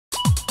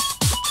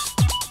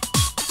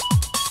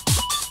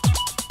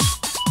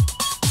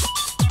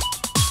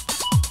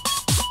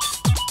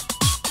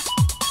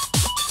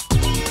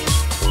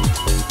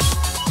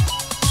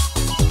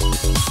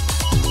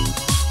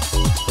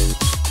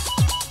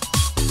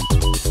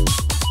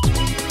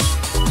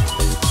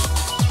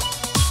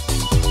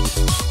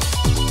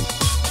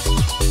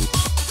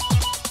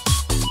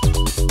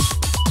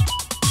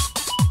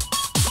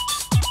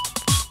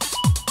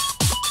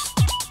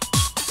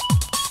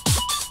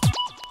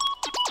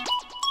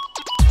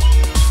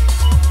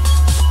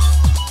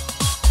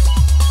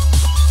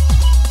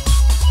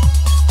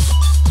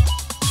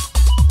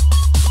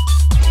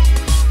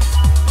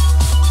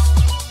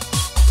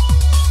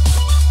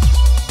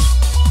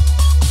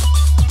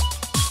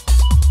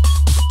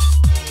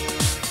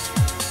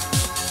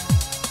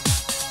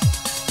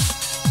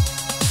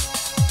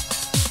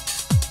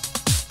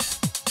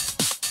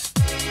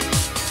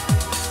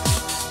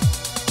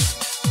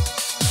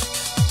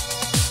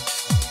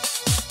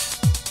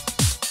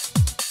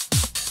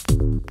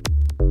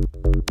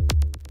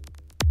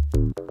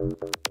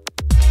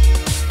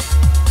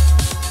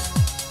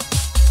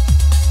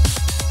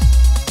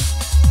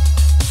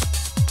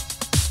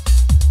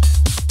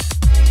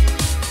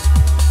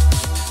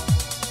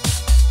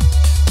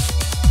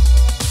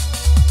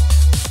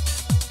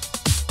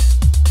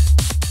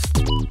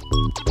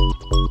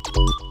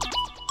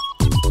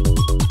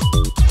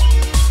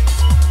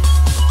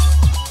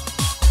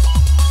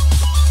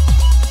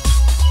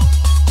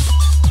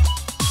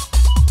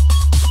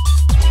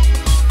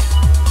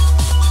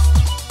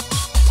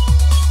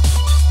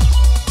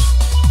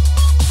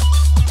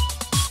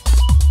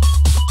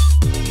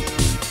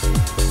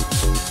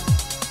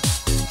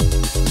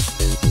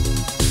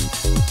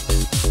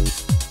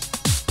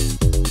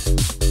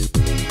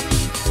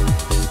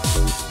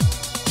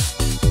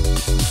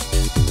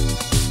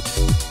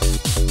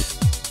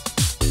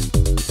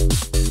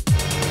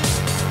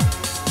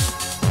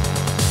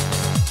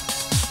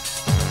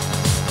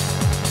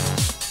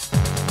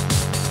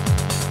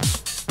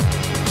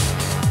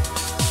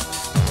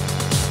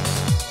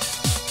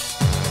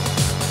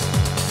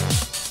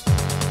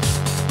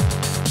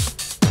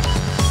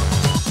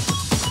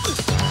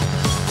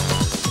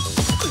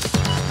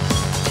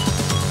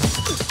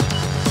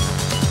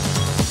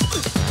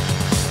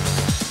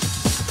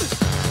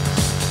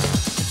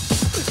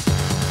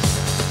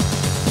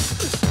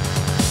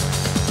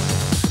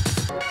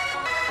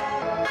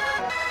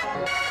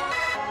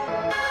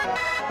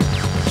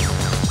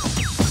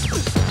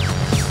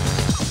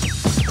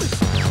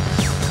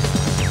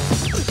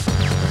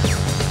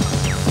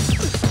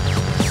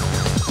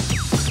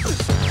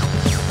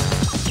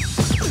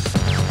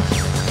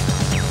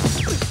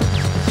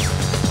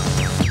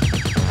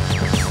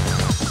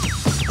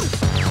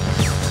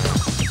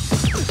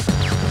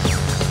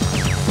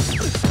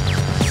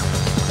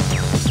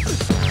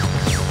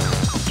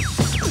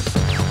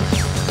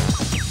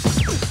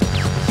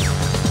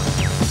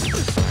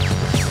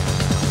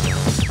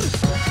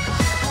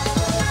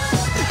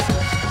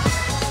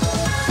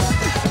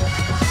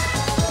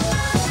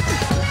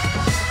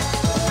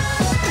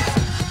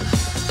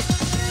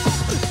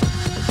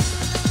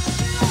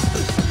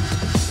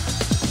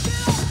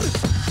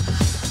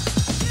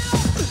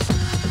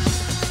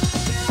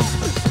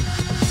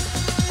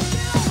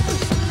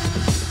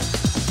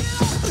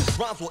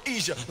will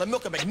ease you like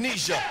milk and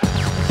magnesia.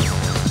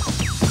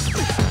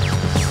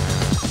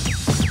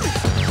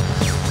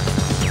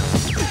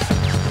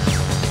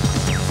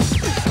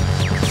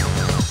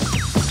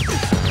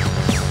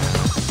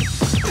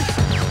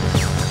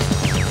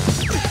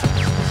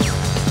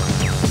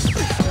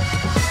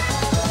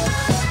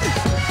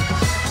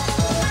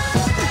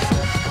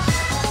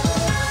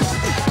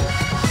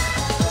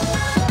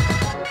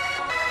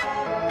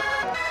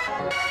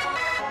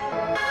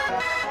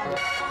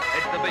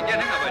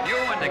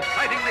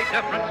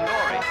 Different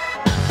story.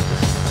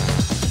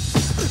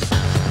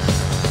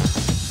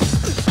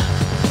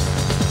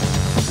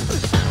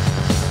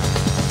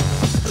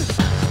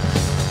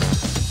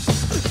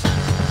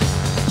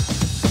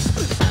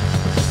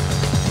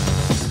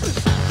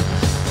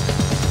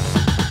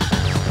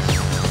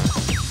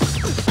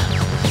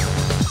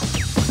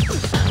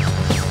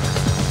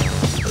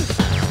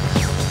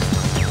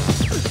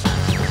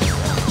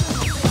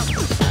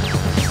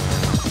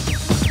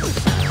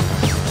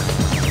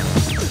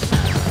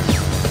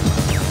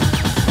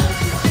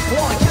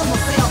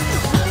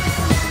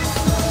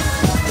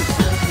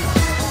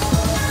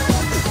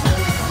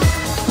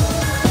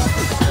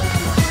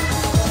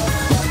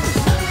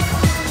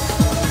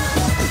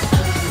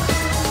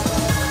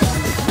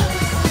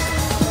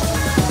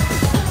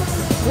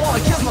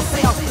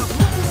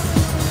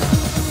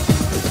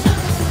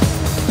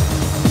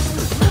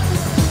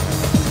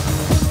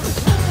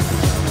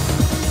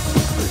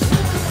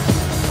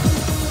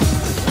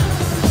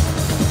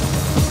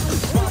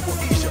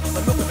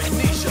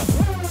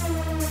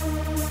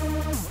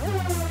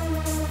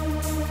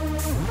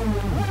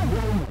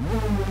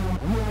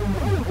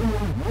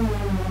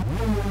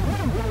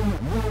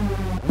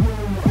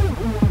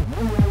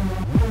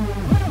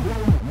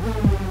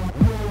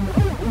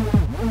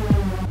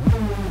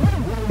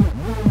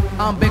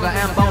 I'm bigger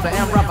and bolder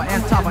and rougher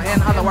and tougher.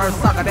 In other words,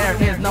 sucker, there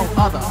is no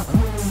other.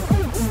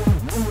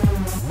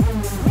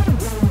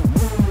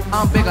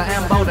 I'm bigger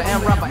and bolder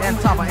and rougher and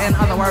tougher. In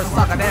other words,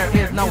 sucker, there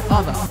is no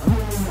other.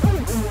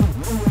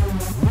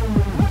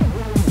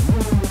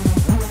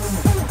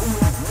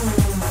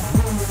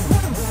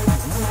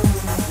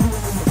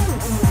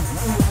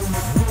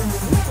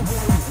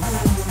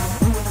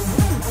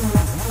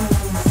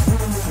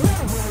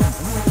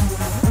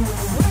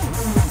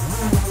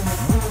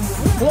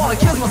 Wanna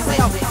kill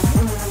myself.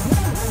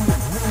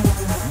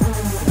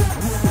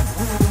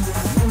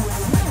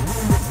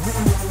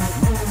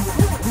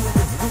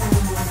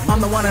 I'm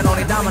the one and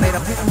only dominator.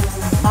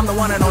 I'm the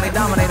one and only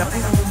dominator.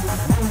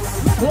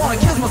 Wanna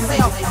kiss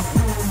myself.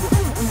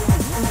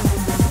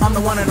 I'm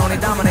the one and only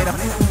dominator.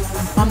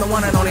 I'm the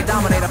one and only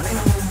dominator.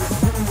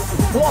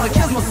 Wanna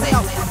kiss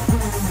myself.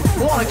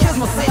 Wanna kiss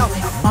myself.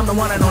 I'm the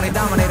one and only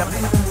dominator.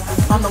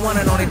 I'm the one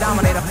and only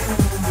dominator.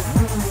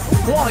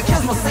 Wanna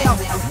kiss myself.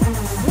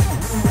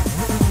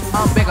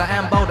 I'm bigger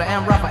and bolder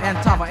and rougher and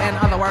tougher. In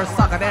other words,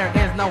 sucker, there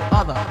is no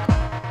other.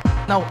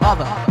 No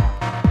other.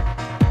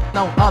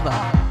 No other.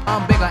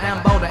 I'm bigger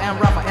and bolder and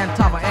rougher and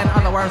tougher. In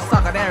other words,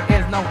 sucker, there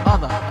is no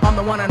other. I'm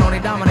the one and only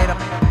dominator.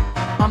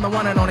 I'm the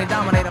one and only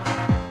dominator.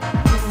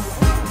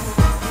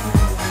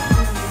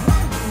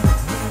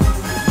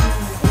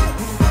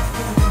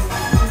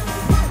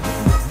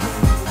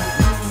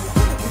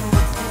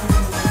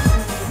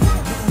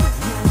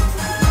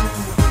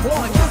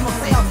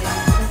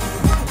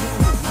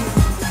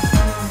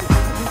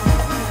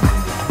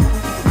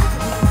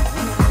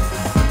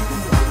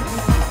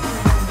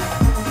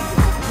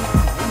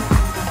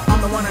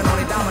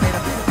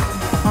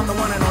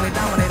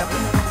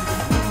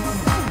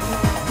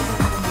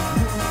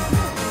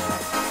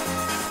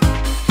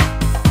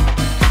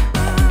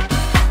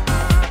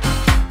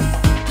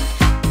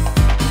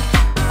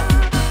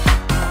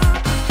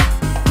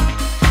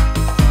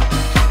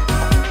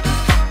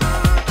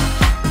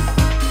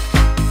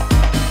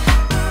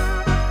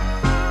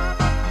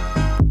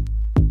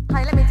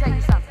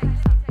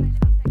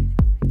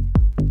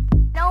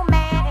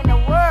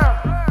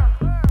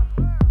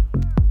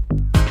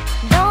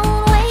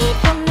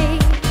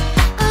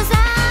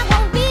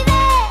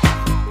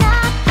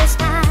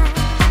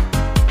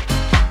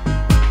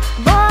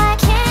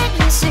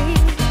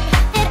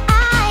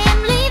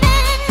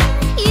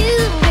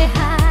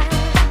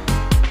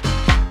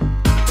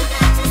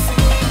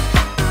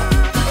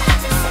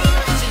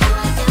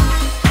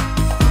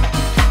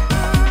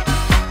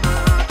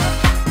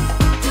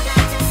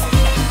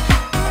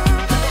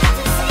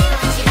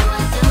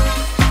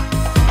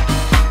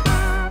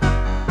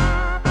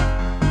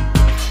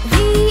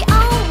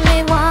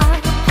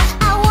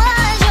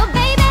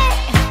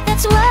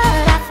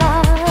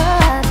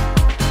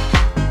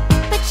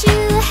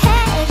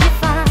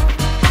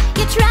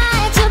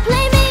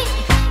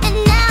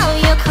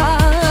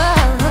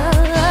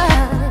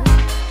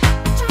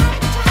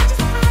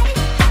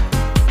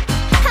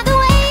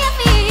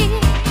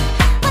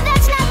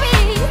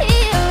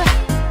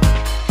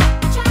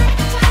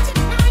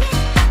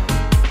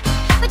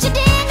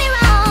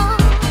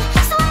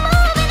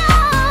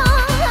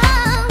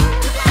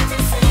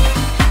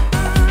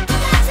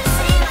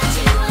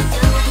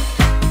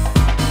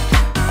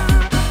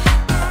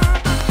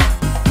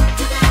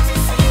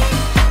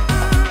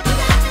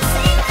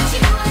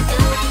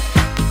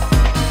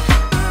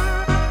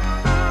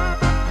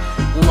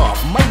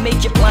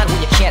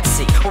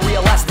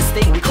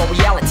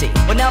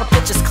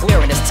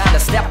 it's time to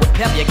step with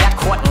pep. You got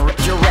caught and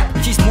ripped your rep.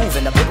 She's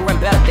moving to bigger and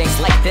better things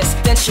like this.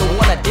 Then she'll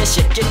wanna dish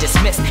it, get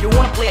dismissed. You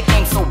wanna play a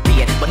game, so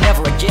be it, but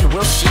never again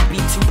will she be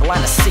too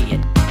blind to see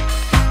it.